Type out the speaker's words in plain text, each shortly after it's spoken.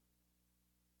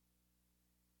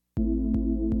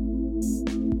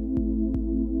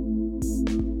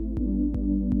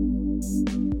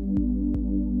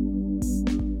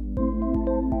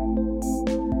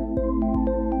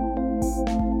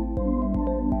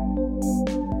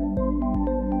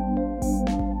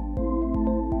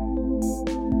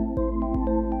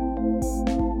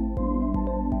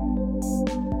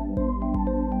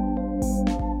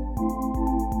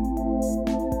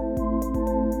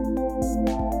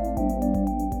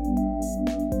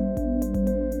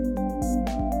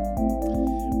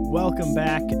Welcome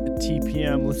back,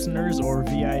 TPM listeners, or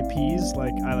VIPs,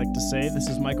 like I like to say. This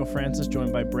is Michael Francis,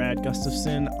 joined by Brad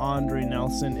Gustafson, Andre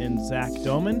Nelson, and Zach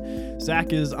Doman.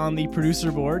 Zach is on the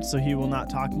producer board, so he will not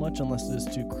talk much unless it is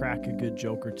to crack a good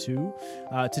joke or two.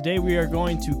 Today we are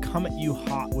going to come at you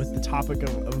hot with the topic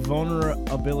of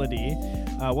vulnerability,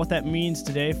 what that means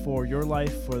today for your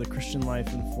life, for the Christian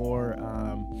life, and for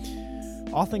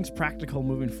all things practical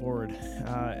moving forward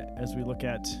as we look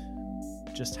at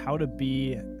just how to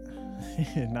be,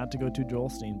 not to go too Joel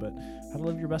Osteen, but how to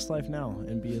live your best life now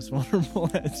and be as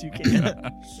vulnerable as you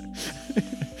can.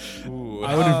 Ooh,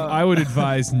 I would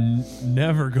advise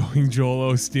never going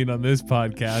Joel Osteen on this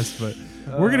podcast, but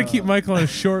we're going to keep Michael on a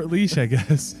short leash, I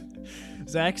guess.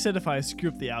 Zach said if I screw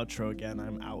up the outro again,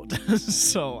 I'm out.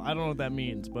 So I don't know what that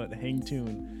means, but hang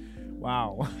tuned.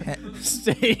 Wow.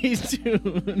 Stay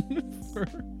tuned for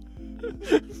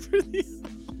the...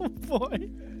 Oh, boy.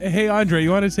 Hey, Andre, you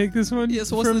want to take this one?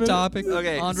 Yes, what's the topic?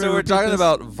 Okay, Andre, so we're repeat talking this.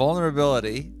 about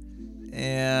vulnerability,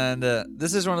 and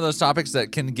this is one of those topics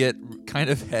that can get kind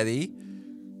of heady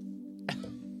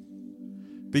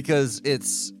because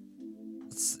it's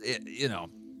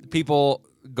people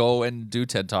go and do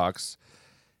TED Talks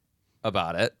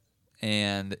about it,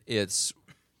 and it's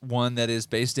one that is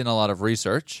based in a lot of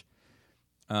research,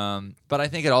 but I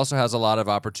think it also has a lot of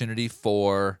opportunity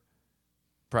for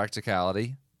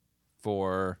practicality,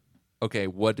 for, okay,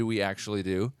 what do we actually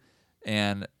do?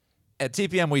 And at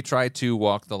TPM, we try to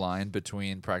walk the line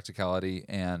between practicality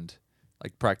and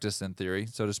like practice and theory,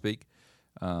 so to speak.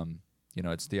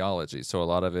 It's theology, so a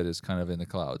lot of it is kind of in the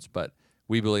clouds, but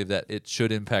we believe that it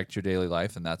should impact your daily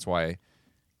life, and that's why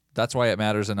it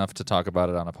matters enough to talk about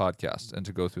it on a podcast and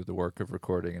to go through the work of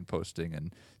recording and posting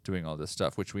and doing all this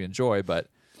stuff, which we enjoy, but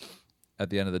at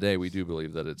the end of the day, we do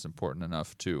believe that it's important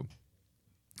enough to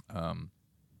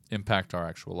impact our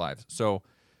actual lives. So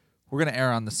we're going to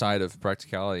err on the side of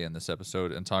practicality in this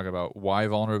episode and talk about why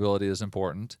vulnerability is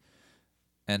important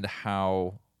and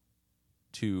how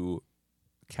to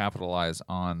capitalize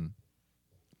on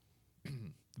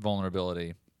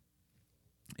vulnerability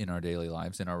in our daily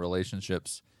lives, in our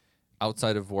relationships,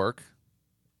 outside of work,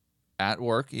 at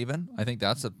work even. I think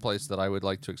that's a place that I would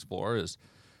like to explore is,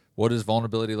 what does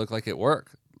vulnerability look like at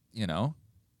work?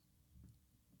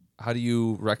 How do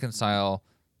you reconcile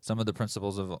some of the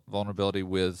principles of vulnerability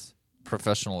with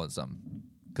professionalism?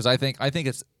 Because I think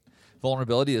it's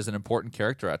vulnerability is an important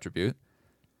character attribute,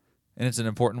 and it's an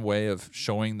important way of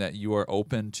showing that you are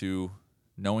open to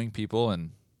knowing people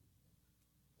and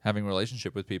having a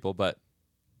relationship with people, but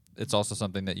it's also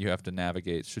something that you have to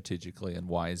navigate strategically and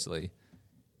wisely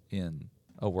in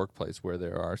a workplace where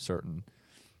there are certain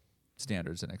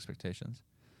standards and expectations.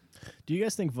 Do you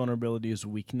guys think vulnerability is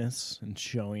weakness and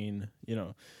showing,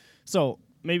 so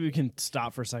maybe we can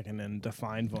stop for a second and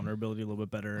define vulnerability a little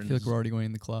bit better. I feel like we're already going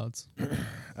in the clouds.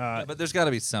 But there's got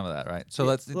to be some of that, right? So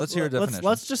let's hear a definition.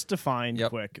 Let's just define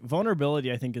quick.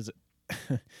 Vulnerability, I think, is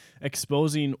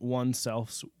exposing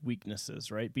oneself's weaknesses,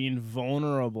 right? Being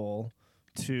vulnerable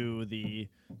to the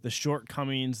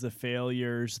shortcomings, the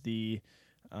failures, the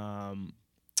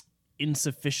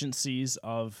insufficiencies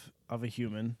of a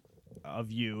human,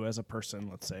 of you as a person,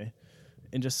 let's say,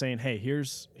 and just saying, hey,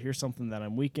 here's something that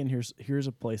I'm weak in, here's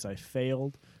a place I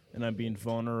failed, and I'm being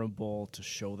vulnerable to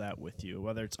show that with you,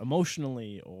 whether it's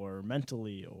emotionally or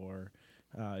mentally or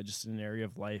just in an area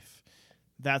of life.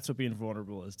 That's what being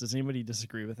vulnerable is. Does anybody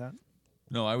disagree with that?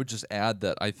 No, I would just add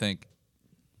that I think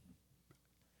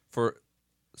for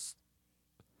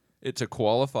it to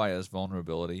qualify as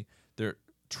vulnerability, there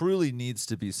truly needs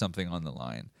to be something on the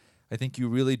line. I think you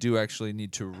really do actually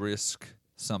need to risk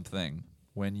something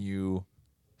when you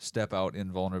step out in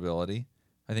vulnerability.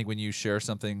 I think when you share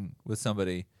something with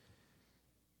somebody,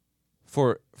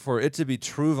 for it to be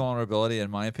true vulnerability,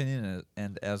 in my opinion,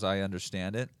 and as I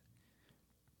understand it,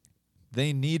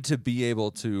 they need to be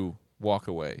able to walk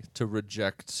away, to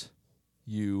reject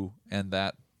you and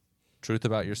that truth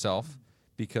about yourself,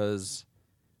 because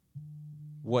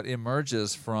what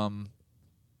emerges from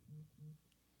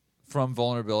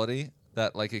vulnerability,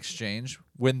 that like exchange,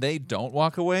 when they don't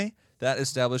walk away, that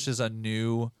establishes a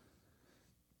new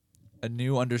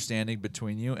understanding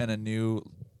between you, and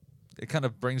it kind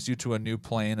of brings you to a new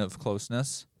plane of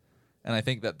closeness. And I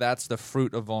think that that's the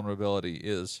fruit of vulnerability,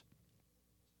 is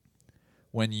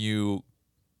when you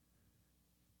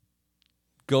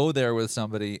go there with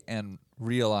somebody and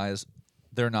realize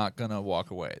they're not going to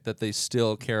walk away, that they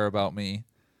still care about me.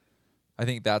 I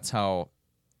think that's how,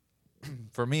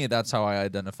 for me, that's how I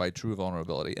identify true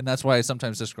vulnerability. And that's why I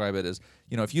sometimes describe it as,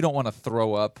 if you don't want to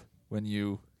throw up when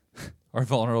you are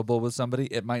vulnerable with somebody,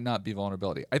 it might not be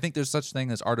vulnerability. I think there's such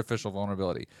thing as artificial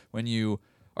vulnerability, when you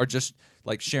are just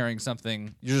like sharing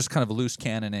something. You're just kind of loose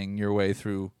cannoning your way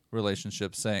through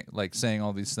relationships, saying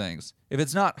all these things. If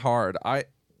it's not hard, I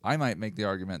might make the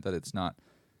argument that it's not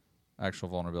actual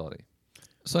vulnerability.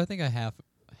 So I think I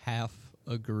half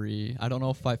agree. I don't know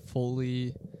if I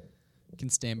fully can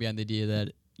stand behind the idea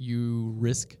that you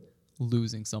risk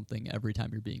losing something every time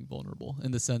you're being vulnerable.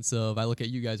 In the sense of, I look at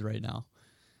you guys right now.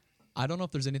 I don't know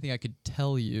if there's anything I could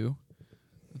tell you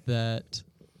that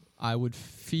I would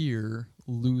fear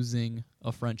losing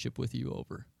a friendship with you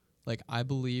over. Like, I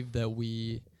believe that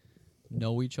we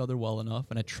know each other well enough,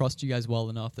 and I trust you guys well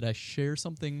enough that I share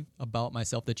something about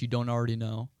myself that you don't already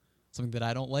know, something that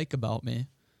I don't like about me.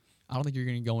 I don't think you're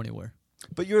going to go anywhere.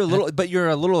 But you're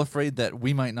a little afraid that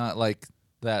we might not like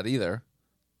that either.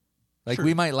 Like, Sure.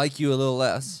 we might like you a little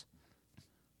less.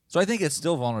 So I think it's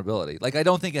still vulnerability. Like, I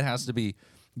don't think it has to be,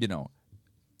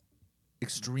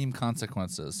 extreme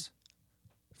consequences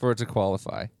for it to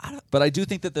qualify. But I do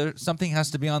think that something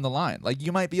has to be on the line. Like,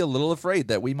 you might be a little afraid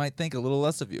that we might think a little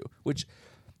less of you, which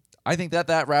I think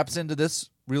that wraps into this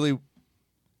really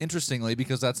interestingly,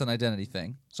 because that's an identity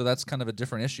thing. So that's kind of a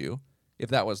different issue if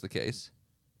that was the case.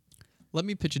 Let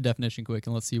me pitch a definition quick,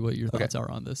 and let's see what your thoughts are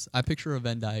on this. I picture a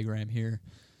Venn diagram here.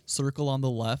 Circle on the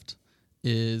left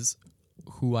is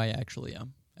who I actually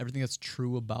am. Everything that's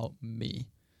true about me.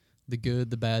 The good,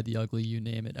 the bad, the ugly, you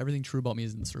name it. Everything true about me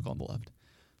is in the circle on the left.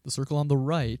 The circle on the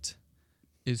right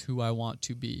is who I want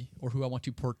to be, or who I want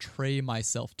to portray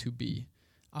myself to be.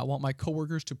 I want my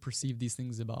coworkers to perceive these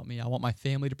things about me. I want my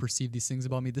family to perceive these things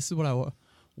about me. This is what I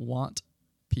want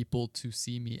people to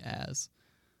see me as.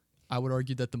 I would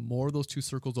argue that the more those two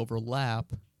circles overlap,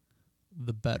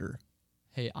 the better.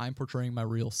 Hey, I'm portraying my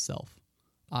real self.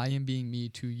 I am being me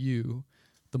to you.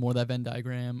 The more that Venn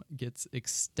diagram gets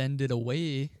extended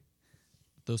away,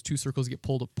 those two circles get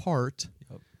pulled apart,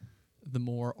 the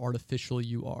more artificial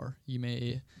you are. You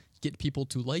may get people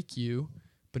to like you,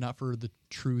 but not for the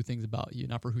true things about you,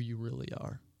 not for who you really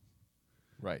are.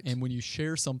 Right. And when you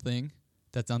share something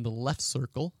that's on the left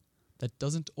circle that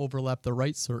doesn't overlap the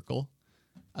right circle,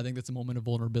 I think that's a moment of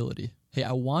vulnerability. Hey,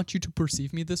 I want you to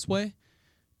perceive me this way,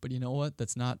 but you know what?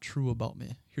 That's not true about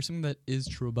me. Here's something that is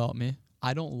true about me.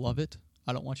 I don't love it.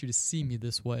 I don't want you to see me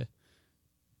this way,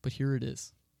 but here it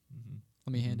is. Mm-hmm.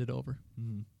 Let me hand it over.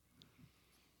 Mm-hmm.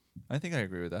 I think I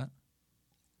agree with that.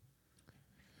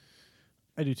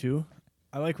 I do too.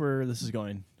 I like where this is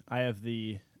going. I have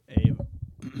a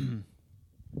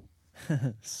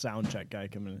sound check guy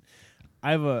coming in.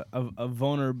 I have a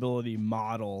vulnerability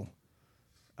model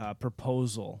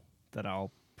proposal that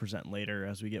I'll present later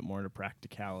as we get more into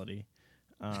practicality.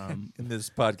 In this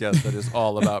podcast that is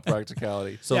all about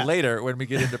practicality. So Yeah. later, when we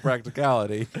get into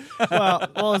practicality,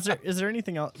 well, is there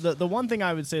anything else? The one thing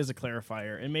I would say as a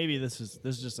clarifier, and maybe this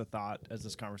is just a thought as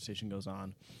this conversation goes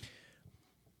on.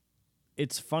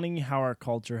 It's funny how our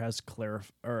culture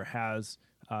has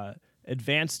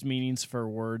advanced meanings for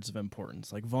words of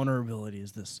importance. Like vulnerability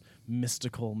is this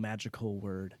mystical, magical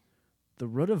word. The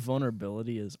root of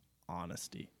vulnerability is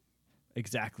honesty.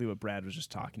 Exactly what Brad was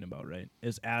just talking about, right?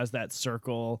 Is as that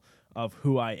circle of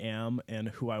who I am and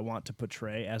who I want to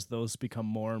portray, as those become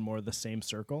more and more the same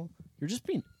circle, you're just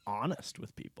being honest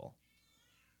with people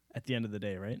at the end of the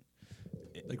day, right?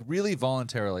 like really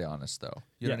voluntarily honest, though.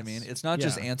 You know what I mean? Yes. It's not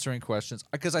just Yeah. answering questions,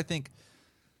 because I think,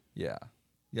 yeah,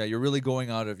 you're really going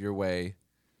out of your way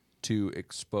to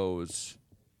expose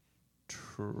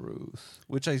truth,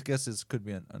 which I guess could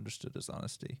be understood as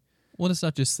honesty. Well, it's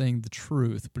not just saying the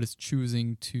truth, but it's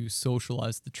choosing to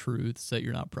socialize the truths that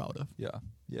you're not proud of. Yeah.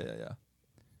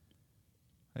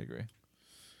 I agree.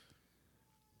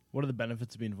 What are the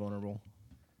benefits of being vulnerable?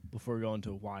 Before we go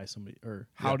into why somebody or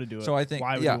how Yeah. to do it. So I think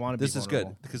why would you want to be this is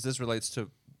vulnerable? good, because this relates to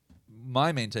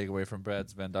my main takeaway from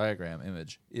Brad's Venn diagram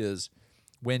image is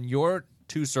when your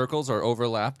two circles are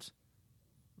overlapped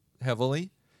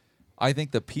heavily, I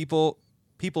think the people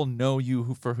know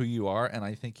you for who you are, and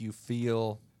I think you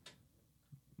feel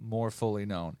more fully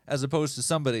known, as opposed to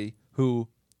somebody who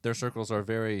their circles are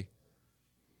very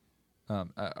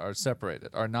are separated,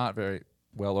 are not very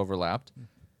well overlapped.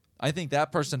 I think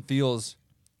that person feels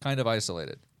kind of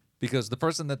isolated because the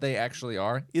person that they actually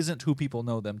are isn't who people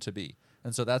know them to be.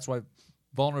 And so that's why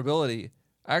vulnerability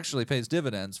actually pays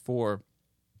dividends for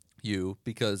you,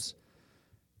 because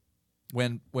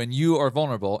when you are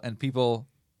vulnerable and people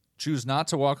choose not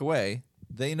to walk away,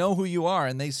 they know who you are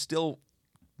and they still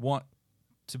want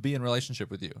to be in relationship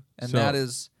with you. And So- that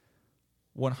is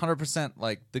 100%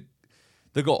 like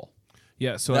the goal.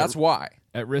 Yeah, so That's why.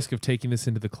 at risk of taking this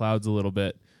into the clouds a little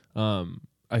bit,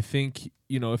 I think,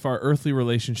 if our earthly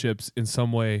relationships in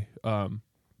some way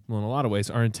well, in a lot of ways,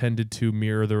 are intended to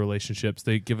mirror the relationships.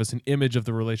 They give us an image of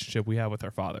the relationship we have with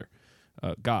our Father,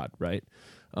 God, right?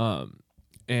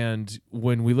 And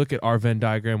when we look at our Venn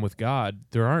diagram with God,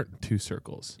 there aren't two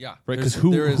circles. Yeah. Right? Because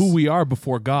who we are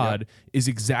before God is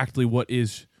exactly what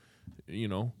is,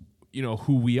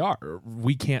 who we are.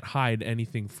 We can't hide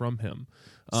anything from him.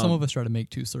 Some of us try to make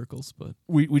two circles, but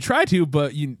We try to,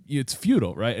 but it's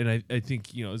futile, right? And I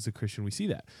think, as a Christian, we see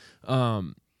that.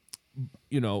 And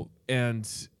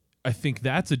I think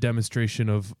that's a demonstration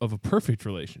of a perfect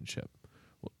relationship,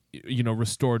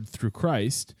 restored through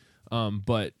Christ.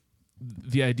 But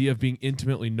the idea of being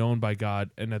intimately known by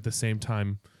God, and at the same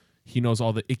time, he knows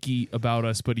all the icky about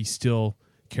us, but he still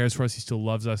cares for us, he still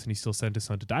loves us, and he still sent his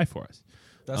son to die for us.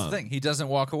 That's the thing. He doesn't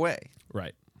walk away.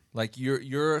 Right. Like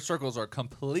your circles are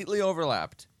completely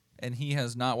overlapped, and he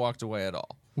has not walked away at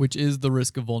all. which is the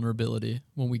risk of vulnerability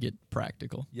when we get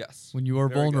practical. Yes. When you are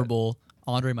Very vulnerable,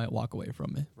 Andre might walk away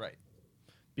from me. Right.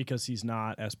 Because he's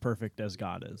not as perfect as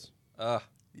God is.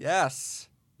 Yes.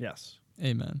 Yes.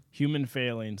 Amen. Human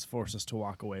failings force us to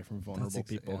walk away from vulnerable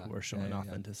people yeah. who are showing Yeah.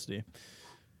 authenticity.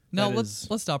 Now That let's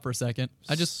is stop for a second.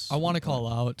 I want to call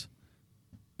out,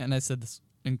 and I said this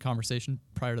in conversation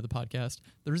prior to the podcast.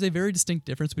 There is a very distinct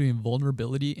difference between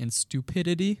vulnerability and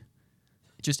stupidity.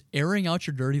 Just airing out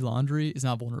your dirty laundry is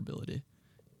not vulnerability.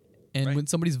 And Right. when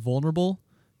somebody's vulnerable,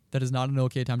 that is not an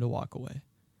okay time to walk away.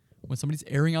 When somebody's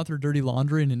airing out their dirty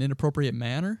laundry in an inappropriate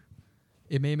manner,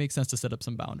 it may make sense to set up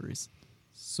some boundaries.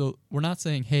 So we're not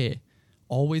saying, hey,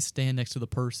 always stand next to the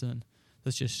person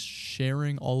that's just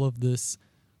sharing all of this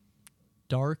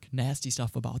dark, nasty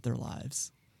stuff about their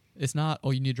lives. It's not,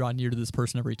 oh, you need to draw near to this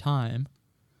person every time.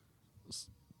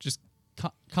 Just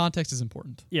context is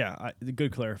important. Yeah,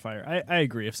 good clarifier. I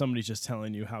agree. If somebody's just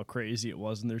telling you how crazy it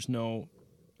was, and there's no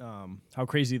how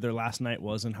crazy their last night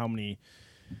was, and how many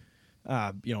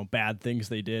bad things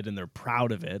they did, and they're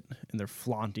proud of it, and they're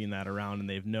flaunting that around, and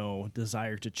they have no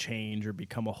desire to change or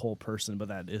become a whole person, but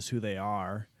that is who they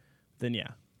are, then yeah.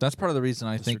 That's part of the reason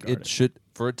I think Disregard it it. should,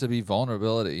 for it to be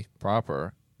vulnerability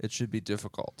proper, it should be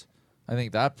difficult. I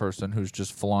think that person who's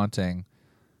just flaunting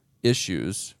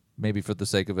issues, maybe for the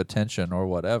sake of attention or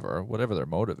whatever their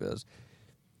motive is,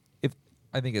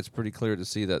 I think it's pretty clear to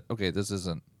see that, okay, this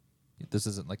isn't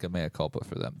like a mea culpa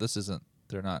for them.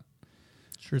 They're not.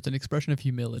 Sure, it's an expression of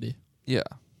humility. Yeah.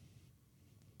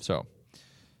 So,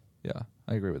 yeah,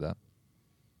 I agree with that.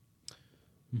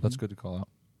 That's good to call out.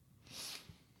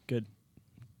 Good.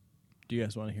 Do you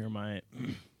guys want to hear my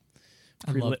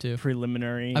I'd love to.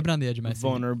 preliminary I've been on the edge of my seat.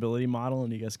 vulnerability model,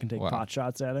 and you guys can take Wow. pot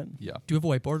shots at it? Yeah. Do you have a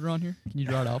whiteboard around here? Can you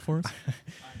draw it out for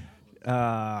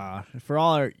us? For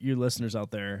all you listeners out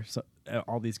there,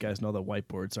 all these guys know that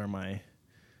whiteboards are my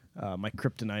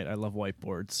kryptonite. I love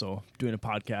whiteboards, so doing a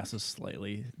podcast is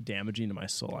slightly damaging to my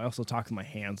soul. I also talk with my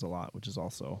hands a lot, which is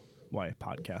also why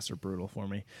podcasts are brutal for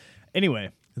me.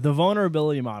 Anyway, the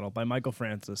vulnerability model by Michael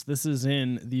Francis. This is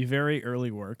in the very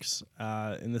early works,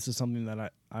 and this is something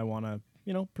that I want to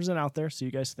present out there so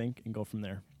you guys think and go from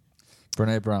there.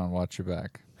 Brene Brown, watch your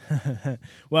back.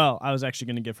 Well, I was actually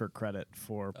going to give her credit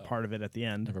for part of it at the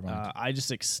end. Never mind. I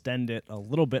just extend it a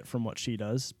little bit from what she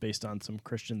does based on some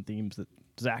Christian themes that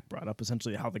Zach brought up,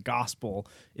 essentially how the gospel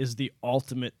is the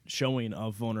ultimate showing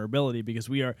of vulnerability, because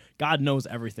God knows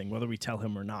everything, whether we tell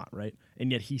him or not, right?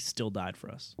 And yet he still died for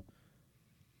us.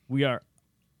 We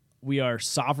are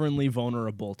sovereignly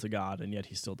vulnerable to God, and yet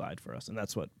he still died for us. And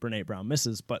that's what Brene Brown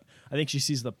misses. But I think she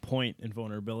sees the point in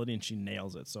vulnerability, and she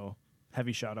nails it. So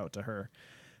heavy shout out to her.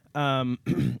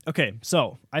 Okay,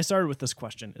 so I started with this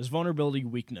question. Is vulnerability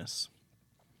weakness?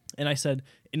 And I said,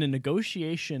 in a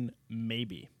negotiation,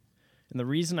 maybe. And the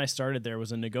reason I started there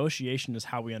was a negotiation is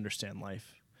how we understand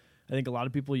life. I think a lot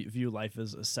of people view life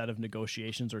as a set of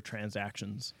negotiations or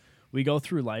transactions. We go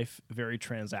through life very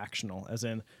transactional, as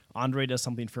in Andre does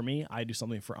something for me, I do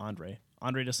something for Andre.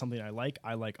 Andre does something I like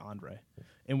Andre.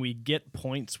 And we get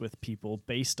points with people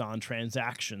based on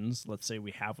transactions, let's say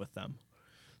we have with them.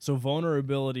 So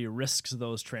vulnerability risks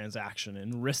those transactions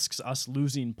and risks us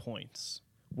losing points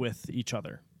with each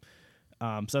other.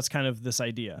 So that's kind of this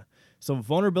idea. So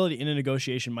vulnerability in a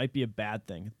negotiation might be a bad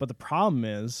thing, but the problem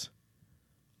is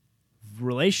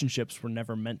relationships were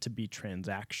never meant to be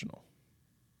transactional.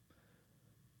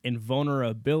 And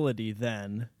vulnerability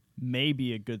then may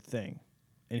be a good thing.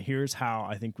 And here's how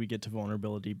I think we get to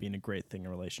vulnerability being a great thing in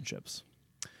relationships.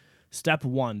 Step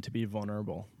 1 to be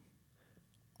vulnerable.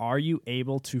 Are you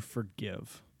able to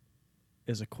forgive?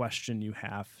 Is a question you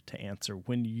have to answer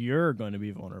when you're going to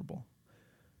be vulnerable.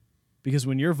 Because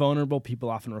when you're vulnerable, people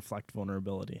often reflect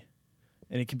vulnerability,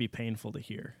 and it can be painful to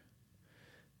hear.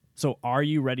 So are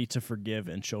you ready to forgive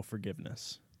and show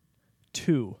forgiveness?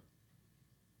 2,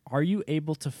 are you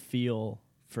able to feel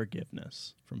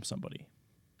forgiveness from somebody?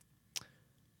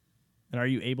 And are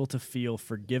you able to feel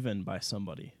forgiven by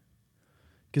somebody?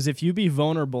 Because if you be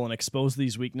vulnerable and expose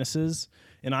these weaknesses,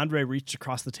 and Andre reached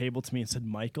across the table to me and said,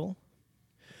 Michael,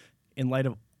 in light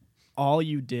of all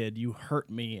you did, you hurt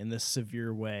me in this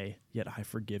severe way, yet I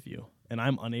forgive you. And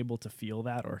I'm unable to feel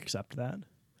that or accept that.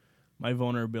 My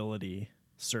vulnerability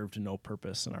served no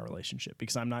purpose in our relationship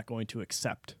because I'm not going to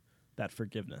accept that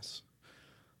forgiveness.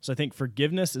 So I think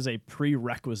forgiveness is a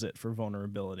prerequisite for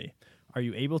vulnerability. Are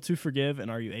you able to forgive,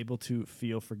 and are you able to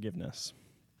feel forgiveness?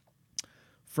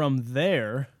 From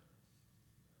there,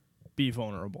 be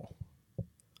vulnerable.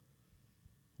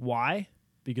 Why?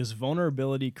 Because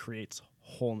vulnerability creates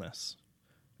wholeness.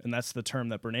 And that's the term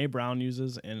that Brene Brown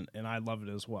uses, and I love it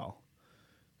as well.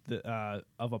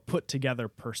 Of a put-together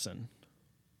person.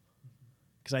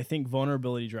 Because I think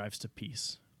vulnerability drives to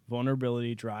peace.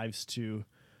 Vulnerability drives to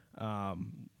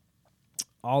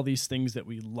all these things that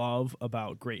we love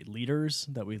about great leaders,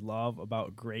 that we love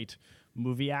about great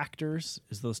movie actors,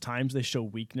 is those times they show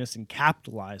weakness and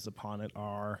capitalize upon it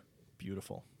are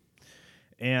beautiful.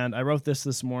 And I wrote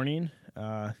this morning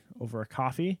over a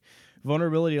coffee.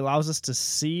 Vulnerability allows us to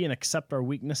see and accept our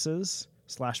weaknesses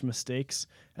 / mistakes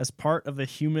as part of the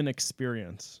human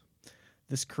experience.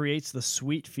 This creates the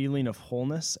sweet feeling of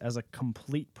wholeness as a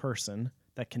complete person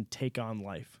that can take on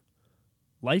life.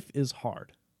 Life is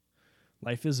hard.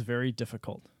 Life is very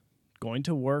difficult. Going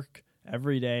to work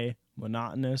every day,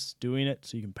 monotonous, doing it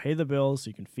so you can pay the bills, so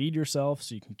you can feed yourself,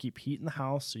 so you can keep heat in the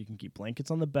house, so you can keep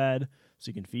blankets on the bed, so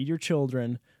you can feed your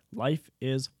children. Life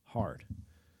is hard.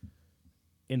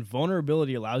 And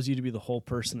vulnerability allows you to be the whole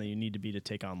person that you need to be to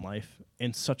take on life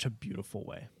in such a beautiful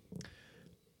way.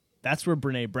 That's where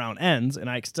Brene Brown ends, and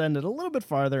I extend it a little bit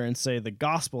farther and say the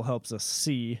gospel helps us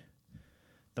see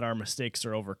that our mistakes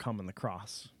are overcome in the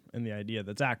cross. And the idea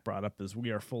that Zach brought up is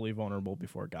we are fully vulnerable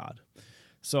before God.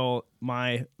 So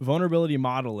my vulnerability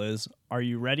model is, are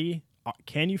you ready?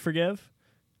 Can you forgive?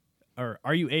 Or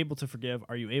are you able to forgive?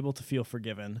 Are you able to feel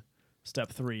forgiven?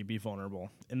 Step 3, be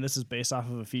vulnerable. And this is based off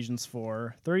of Ephesians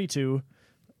 4:32,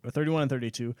 or 31 and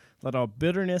 32. Let all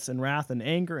bitterness and wrath and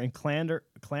anger and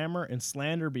clamor and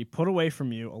slander be put away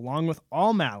from you, along with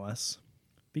all malice.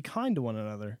 Be kind to one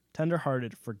another,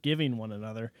 tenderhearted, forgiving one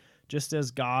another, just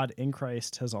as God in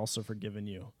Christ has also forgiven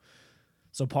you.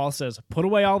 So Paul says, put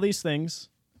away all these things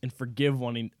and forgive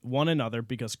one another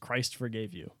because Christ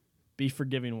forgave you. Be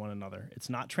forgiving one another. It's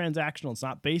not transactional. It's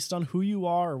not based on who you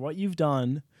are or what you've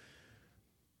done.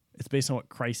 It's based on what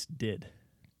Christ did.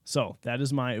 So that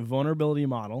is my vulnerability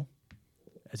model.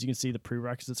 As you can see, the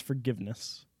prerequisites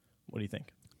forgiveness. What do you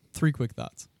think? 3 quick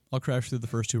thoughts. I'll crash through the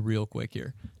first 2 real quick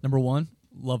here. Number 1,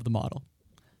 love the model.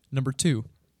 Number 2,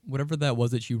 whatever that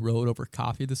was that you wrote over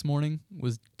coffee this morning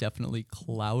was definitely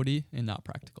cloudy and not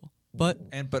practical. But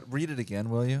read it again,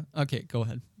 will you? okay, go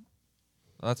ahead.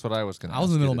 That's what I was going to. I was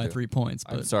in the middle of my 3 points,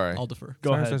 but I'm sorry. I'll defer.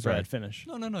 Go ahead, sorry. Brad, finish.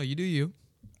 No, you do you.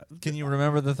 Can you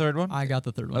remember the third one? I got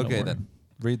the third one. Okay, don't worry. then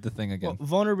read the thing again. Well,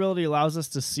 vulnerability allows us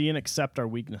to see and accept our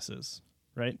weaknesses,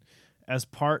 right? As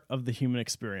part of the human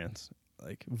experience.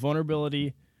 Like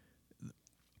vulnerability.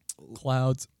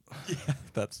 Clouds.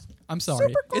 That's I'm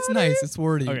sorry. It's nice. It's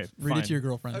wordy. Okay, Read fine. it to your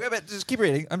girlfriend. okay, but just keep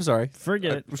reading. I'm sorry.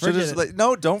 Forget it. Should Forget just it.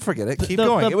 no, don't forget it. Keep the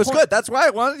going. It was point- good. That's why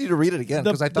I wanted you to read it again the-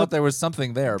 because I thought there was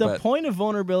something there. The but point of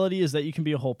vulnerability is that you can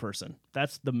be a whole person.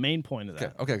 That's the main point of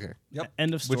that. okay. Yep.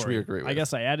 End of story. Which we agree with. I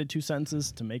guess I added 2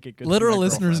 sentences to make it good. Literal for my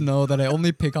listeners girlfriend. know that I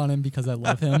only pick on him because I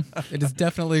love him. It is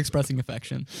definitely expressing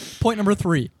affection. Point number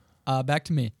 3. Back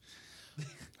to me.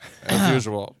 As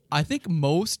usual. I think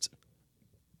most,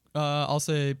 I'll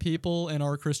say people in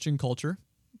our Christian culture,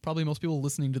 probably most people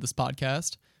listening to this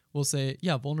podcast, will say,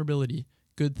 yeah, vulnerability,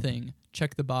 good thing.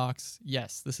 Check the box.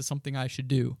 Yes, this is something I should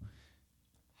do.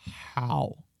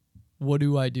 How? What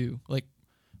do I do? Like,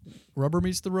 rubber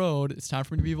meets the road. It's time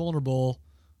for me to be vulnerable.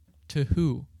 To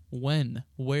who? When?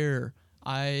 Where?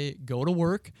 I go to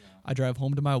work. I drive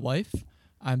home to my wife.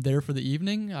 I'm there for the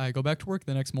evening. I go back to work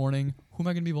the next morning. Who am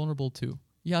I going to be vulnerable to?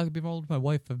 Yeah, I can be vulnerable to my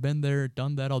wife. I've been there,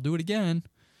 done that. I'll do it again.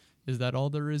 Is that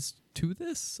all there is to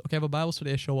this? Okay, I have a Bible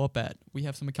study I show up at. We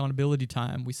have some accountability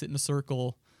time. We sit in a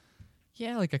circle.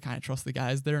 Yeah, like I kind of trust the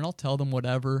guys there, and I'll tell them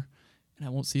whatever. And I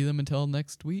won't see them until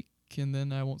next week, and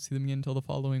then I won't see them again until the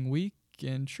following week.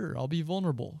 And sure, I'll be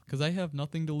vulnerable because I have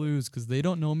nothing to lose because they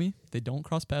don't know me. They don't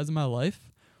cross paths in my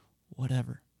life.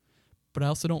 Whatever. But I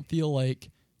also don't feel like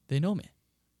they know me.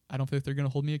 I don't feel like they're going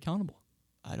to hold me accountable.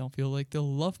 I don't feel like they'll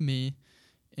love me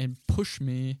and push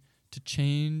me to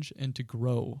change and to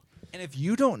grow. And if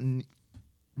you don't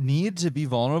need to be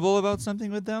vulnerable about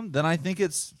something with them, then I think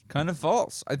it's kind of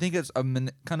false. I think it's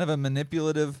kind of a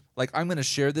manipulative, like, I'm going to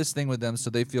share this thing with them so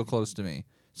they feel close to me,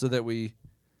 so that we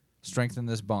strengthen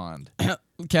this bond.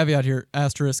 Caveat here,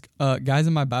 asterisk. Guys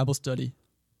in my Bible study,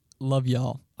 love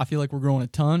y'all. I feel like we're growing a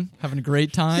ton, having a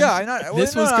great time. Yeah, I'm not.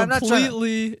 This well, was no, I'm not trying to-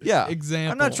 completely yeah,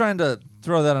 example. I'm not trying to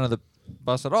throw that under the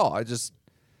bus at all. I just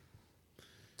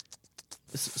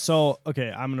So, okay,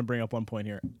 I'm going to bring up one point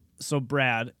here. So,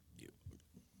 Brad,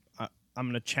 I'm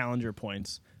going to challenge your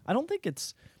points. I don't think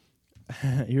it's...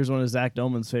 Here's one of Zach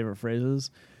Doman's favorite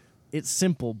phrases. It's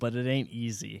simple, but it ain't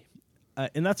easy.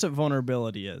 And that's what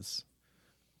vulnerability is.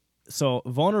 So,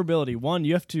 vulnerability, one,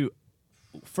 you have to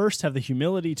first have the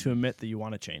humility to admit that you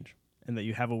want to change and that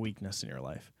you have a weakness in your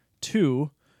life.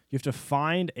 Two, you have to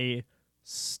find a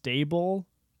stable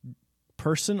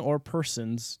person or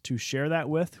persons to share that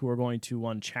with who are going to,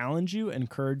 one, challenge you,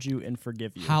 encourage you, and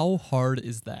forgive you. How hard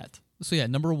is that? So yeah,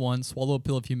 number one, swallow a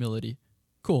pill of humility.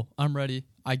 Cool, I'm ready.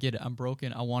 I get it. I'm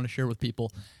broken. I want to share with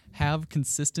people. Have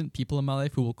consistent people in my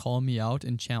life who will call me out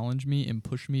and challenge me and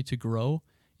push me to grow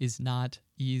is not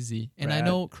easy. And I Brad.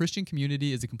 know Christian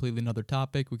community is a completely another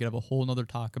topic. We could have a whole nother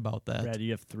talk about that. Brad,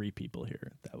 you have 3 people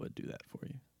here that would do that for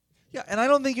you. yeah, and I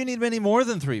don't think you need many more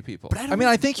than 3 people. I mean,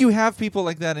 I think you have people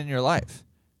like that in your life.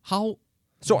 How?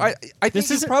 So I think This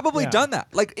you've isn't- probably yeah. done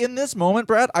that. Like in this moment,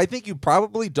 Brad, I think you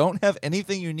probably don't have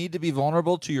anything you need to be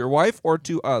vulnerable to your wife or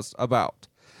to us about.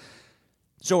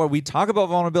 So we talk about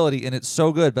vulnerability and it's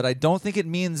so good, but I don't think it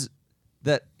means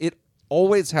that it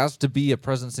always has to be a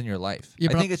presence in your life. Yeah,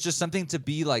 I but think it's just something to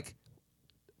be to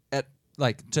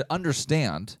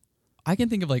understand. I can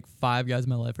think of like 5 guys in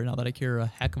my life right now that I care a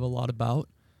heck of a lot about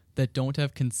that don't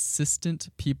have consistent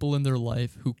people in their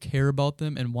life who care about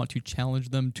them and want to challenge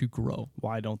them to grow.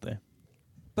 Why don't they?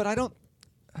 But I don't.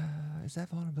 Is that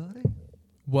vulnerability?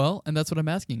 Well, and that's what I'm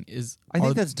asking is I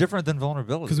think that's different than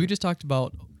vulnerability. because we just talked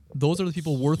about those are the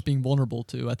people worth being vulnerable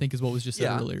to, I think is what was just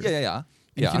said earlier. Yeah.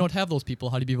 And if you don't have those people,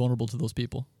 how do you be vulnerable to those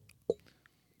people?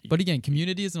 But again,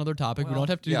 community is another topic. We don't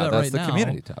have to do that that's right the now.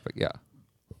 community topic. Yeah.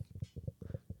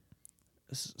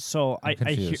 So I'm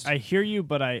confused. I hear you,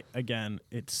 but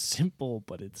it's simple,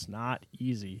 but it's not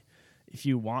easy. If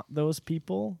you want those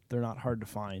people, they're not hard to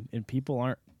find, and people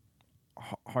aren't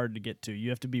hard to get to.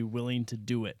 You have to be willing to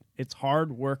do it. It's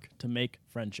hard work to make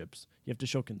friendships. You have to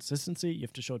show consistency. You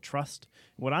have to show trust.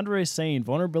 What Andre is saying,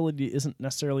 vulnerability isn't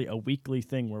necessarily a weekly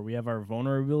thing where we have our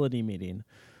vulnerability meeting.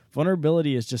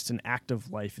 Vulnerability is just an act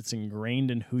of life. It's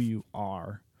ingrained in who you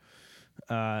are.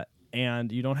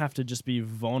 And you don't have to just be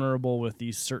vulnerable with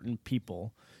these certain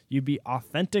people. You be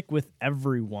authentic with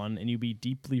everyone, and you be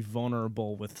deeply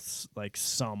vulnerable with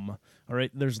some. All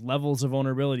right, there's levels of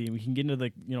vulnerability, and we can get into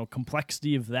the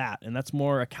complexity of that, and that's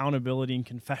more accountability and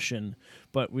confession.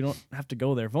 But we don't have to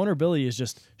go there. Vulnerability is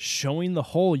just showing the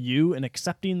whole you and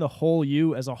accepting the whole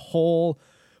you as a whole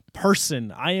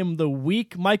person. I am the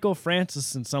weak Michael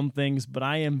Francis in some things, but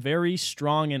I am very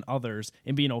strong in others,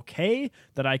 and being okay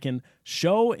that I can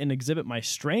show and exhibit my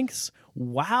strengths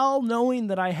while knowing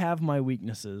that I have my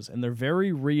weaknesses, and they're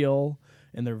very real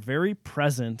and they're very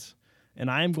present.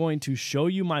 And I am going to show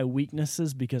you my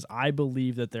weaknesses because I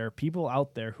believe that there are people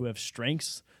out there who have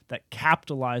strengths that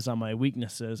capitalize on my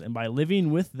weaknesses, and by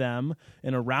living with them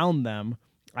and around them,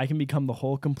 I can become the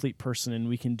whole complete person, and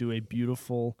we can do a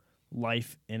beautiful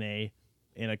life in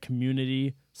a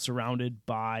community surrounded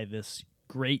by this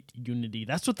great unity.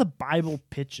 That's what the Bible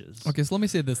pitches. Okay, so let me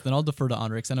say this, then I'll defer to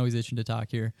Andre because I know he's itching to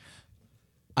talk here.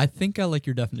 I think I like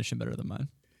your definition better than mine.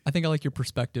 I think I like your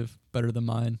perspective better than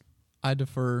mine. I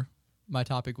defer. My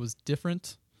topic was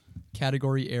different.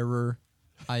 Category error.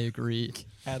 I agree.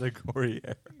 Category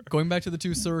error. Going back to the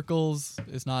 2 circles,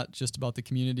 it's not just about the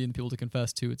community and people to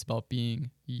confess to. It's about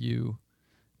being you.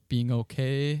 Being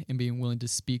okay and being willing to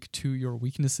speak to your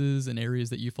weaknesses and areas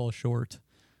that you fall short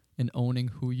and owning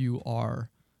who you are,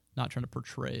 not trying to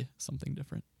portray something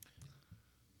different.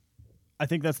 I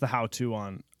think that's the how-to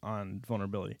on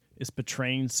vulnerability, is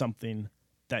portraying something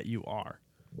that you are,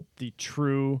 the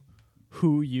true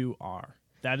who you are.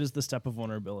 That is the step of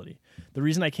vulnerability. The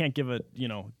reason I can't give a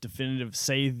definitive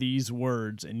say these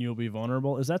words and you'll be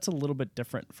vulnerable is that's a little bit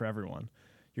different for everyone.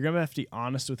 You're going to have to be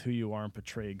honest with who you are and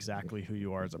portray exactly who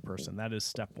you are as a person. That is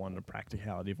step 1 to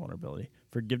practicality of vulnerability.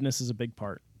 Forgiveness is a big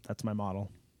part. That's my model.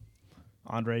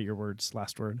 Andre, your words,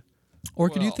 last word. Or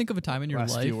could you Well, think of a time in your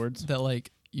last few life words. that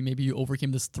you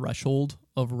overcame this threshold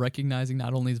of recognizing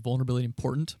not only is vulnerability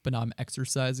important, but now I'm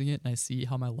exercising it and I see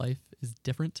how my life is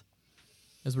different?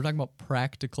 As we're talking about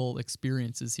practical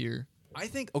experiences here. I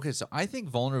think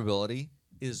vulnerability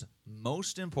is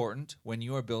most important when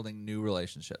you are building new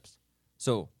relationships.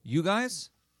 So you guys,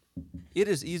 it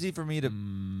is easy for me to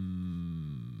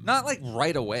not like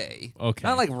right away. Okay.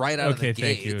 Not like right out of the Okay,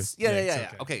 thank you. gates. Yeah, Thanks,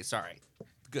 yeah. Okay, sorry.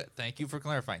 Good. Thank you for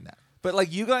clarifying that. But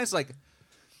like you guys, like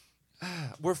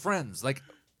we're friends. Like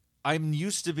I'm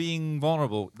used to being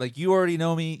vulnerable. Like you already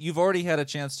know me. You've already had a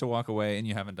chance to walk away, and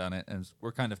you haven't done it, and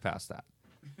we're kind of past that.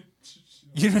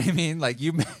 You know what I mean? Like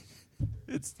you're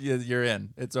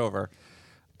in. It's over.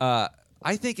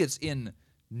 I think it's in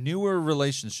newer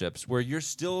relationships where you're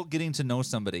still getting to know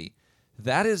somebody.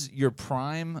 That is your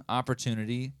prime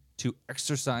opportunity to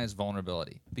exercise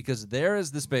vulnerability, because there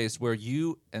is the space where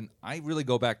you, and I really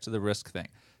go back to the risk thing,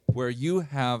 where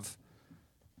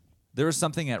there is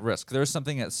something at risk. There is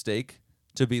something at stake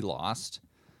to be lost,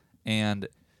 and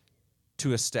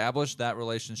to establish that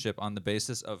relationship on the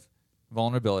basis of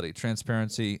vulnerability,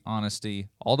 transparency, honesty,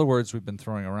 all the words we've been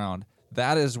throwing around,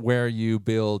 that is where you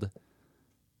build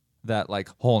that like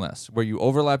wholeness, where you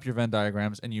overlap your Venn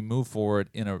diagrams and you move forward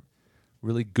in a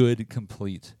really good,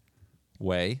 complete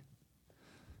way.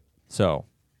 So,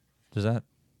 does that?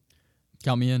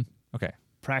 Count me in. Okay.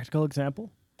 Practical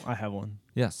example? I have one.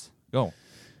 Yes. Go.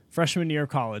 Freshman year of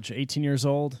college, 18 years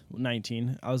old,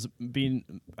 19. I was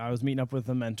meeting up with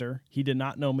a mentor. He did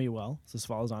not know me well. So this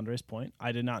follows Andre's point.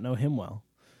 I did not know him well.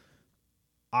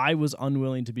 I was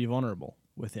unwilling to be vulnerable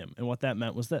with him. And what that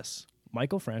meant was this.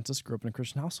 Michael Francis grew up in a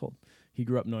Christian household. He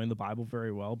grew up knowing the Bible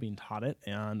very well, being taught it,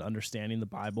 and understanding the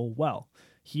Bible well.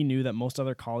 He knew that most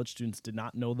other college students did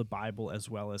not know the Bible as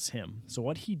well as him. So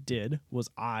what he did was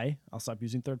I'll stop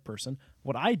using third person.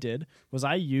 What I did was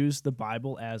I used the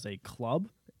Bible as a club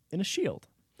and a shield.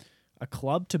 A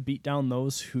club to beat down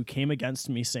those who came against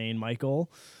me saying,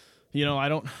 Michael, I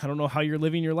don't know how you're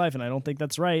living your life, and I don't think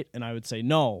that's right. And I would say,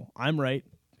 no, I'm right.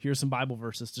 Here's some Bible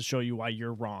verses to show you why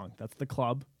you're wrong. That's the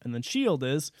club. And then shield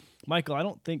is, Michael, I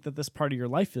don't think that this part of your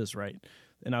life is right.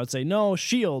 And I would say, no,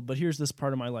 shield, but here's this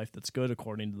part of my life that's good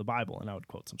according to the Bible. And I would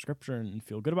quote some scripture and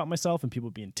feel good about myself, and people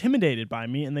would be intimidated by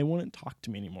me, and they wouldn't talk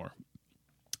to me anymore.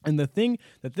 And the thing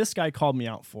that this guy called me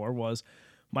out for was,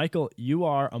 Michael, you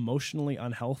are emotionally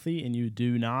unhealthy, and you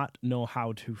do not know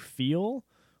how to feel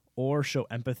or show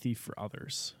empathy for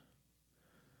others.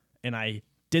 And I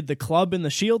did the club and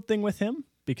the shield thing with him,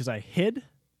 because I hid.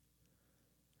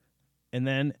 And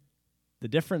then the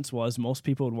difference was most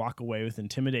people would walk away with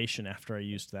intimidation after I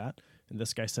used that. And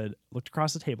this guy looked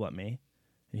across the table at me,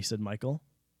 and he said, Michael,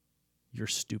 you're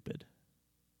stupid.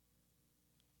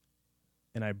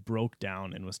 And I broke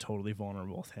down and was totally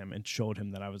vulnerable with him and showed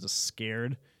him that I was a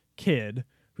scared kid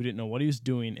who didn't know what he was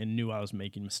doing and knew I was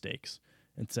making mistakes,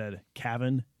 and said,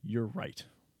 Kevin, you're right.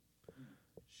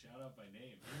 Shout out by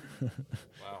name.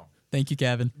 Wow. Thank you,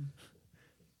 Kevin.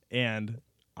 And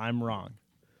I'm wrong.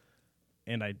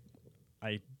 And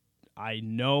I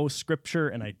know scripture,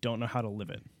 and I don't know how to live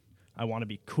it. I want to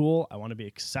be cool. I want to be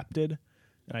accepted.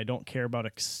 And I don't care about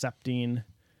accepting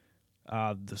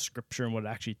the scripture and what it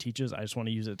actually teaches. I just want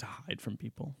to use it to hide from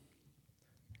people.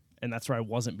 And that's where I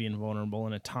wasn't being vulnerable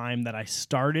in a time that I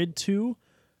started to,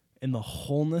 in the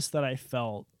wholeness that I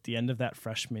felt the end of that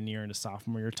freshman year into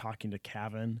sophomore year, talking to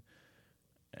Kevin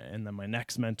and then my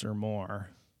next mentor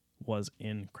more, was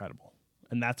incredible.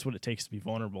 And that's what it takes to be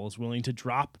vulnerable, is willing to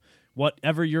drop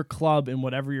whatever your club and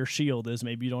whatever your shield is.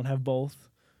 Maybe you don't have both.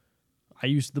 I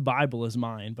use the Bible as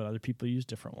mine, but other people use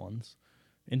different ones.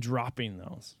 And dropping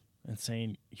those and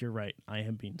saying, you're right, I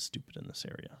am being stupid in this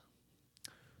area.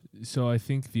 So I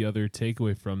think the other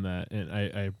takeaway from that, and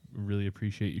I really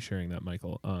appreciate you sharing that,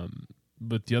 Michael,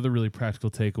 but the other really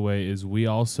practical takeaway is we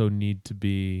also need to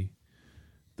be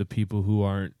the people who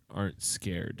aren't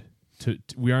scared.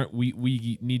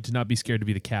 We need to not be scared to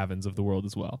be the Cavins of the world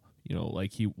as well.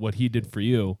 Like what he did for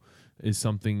you is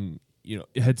something,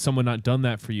 had someone not done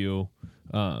that for you,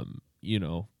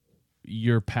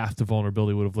 your path to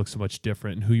vulnerability would have looked so much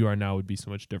different, and who you are now would be so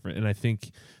much different. And I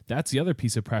think that's the other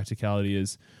piece of practicality,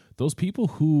 is those people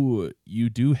who you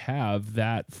do have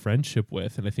that friendship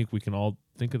with, and I think we can all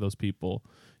think of those people,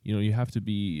 you have to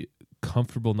be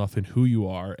comfortable enough in who you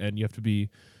are, and you have to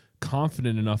be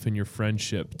confident enough in your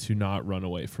friendship to not run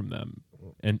away from them,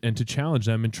 and to challenge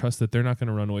them and trust that they're not going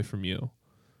to run away from you.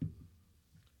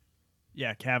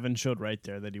 Yeah, Kevin showed right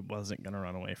there that he wasn't going to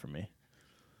run away from me.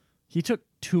 He took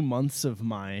 2 months of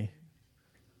my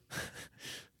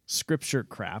scripture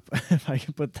crap, if I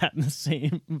can put that in the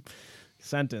same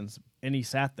sentence, and he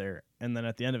sat there, and then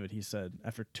at the end of it, he said,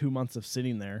 after 2 months of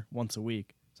sitting there once a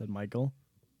week, said, Michael,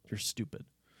 you're stupid.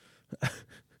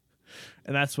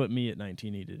 And that's what me at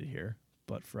 19 needed to hear,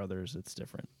 but for others, it's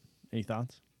different. Any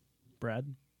thoughts?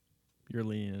 Brad, you're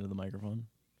leaning into the microphone.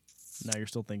 Now you're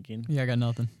still thinking. Yeah, I got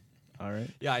nothing. All right.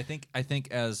 Yeah, I think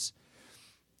as,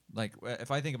 like,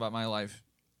 if I think about my life,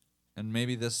 and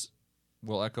maybe this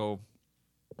will echo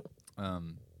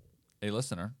a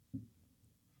listener,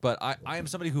 but I am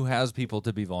somebody who has people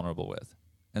to be vulnerable with.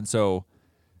 And so,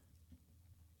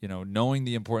 knowing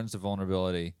the importance of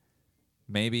vulnerability,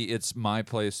 maybe it's my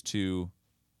place to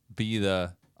be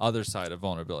the other side of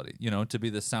vulnerability, to be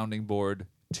the sounding board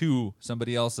to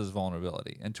somebody else's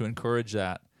vulnerability and to encourage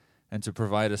that and to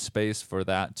provide a space for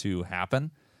that to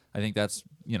happen. I think that's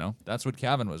what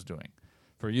Kevin was doing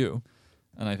for you.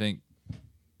 And I think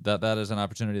that is an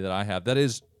opportunity that I have that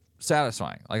is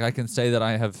satisfying. Like, I can say that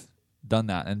I have done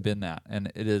that and been that,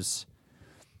 and it is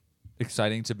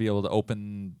exciting to be able to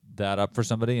open that up for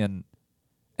somebody, and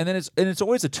then it's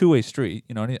always a two-way street,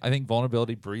 and I think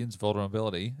vulnerability breeds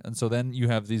vulnerability, and so then you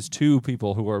have these two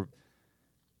people who are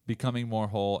becoming more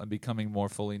whole and becoming more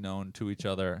fully known to each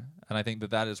other, and I think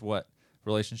that is what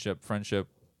friendship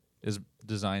is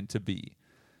designed to be,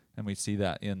 and we see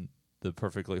that in the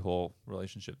perfectly whole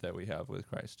relationship that we have with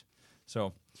Christ.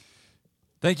 So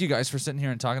thank you guys for sitting here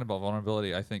and talking about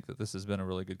vulnerability. I think that this has been a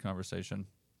really good conversation.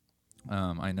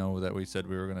 I know that we said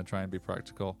we were going to try and be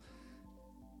practical.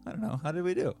 I don't know. How did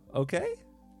we do? Okay?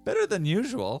 Better than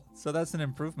usual. So that's an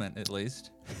improvement, at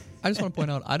least. I just want to point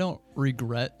out, I don't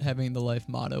regret having the life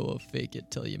motto of fake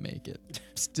it till you make it.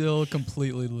 Still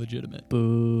completely legitimate.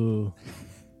 Boo.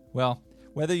 Well,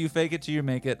 whether you fake it till you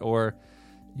make it or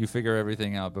you figure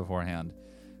everything out beforehand,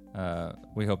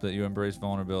 we hope that you embrace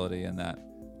vulnerability and that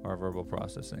our verbal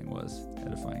processing was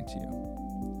edifying to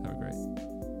you. Have a great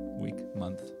week,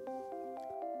 month,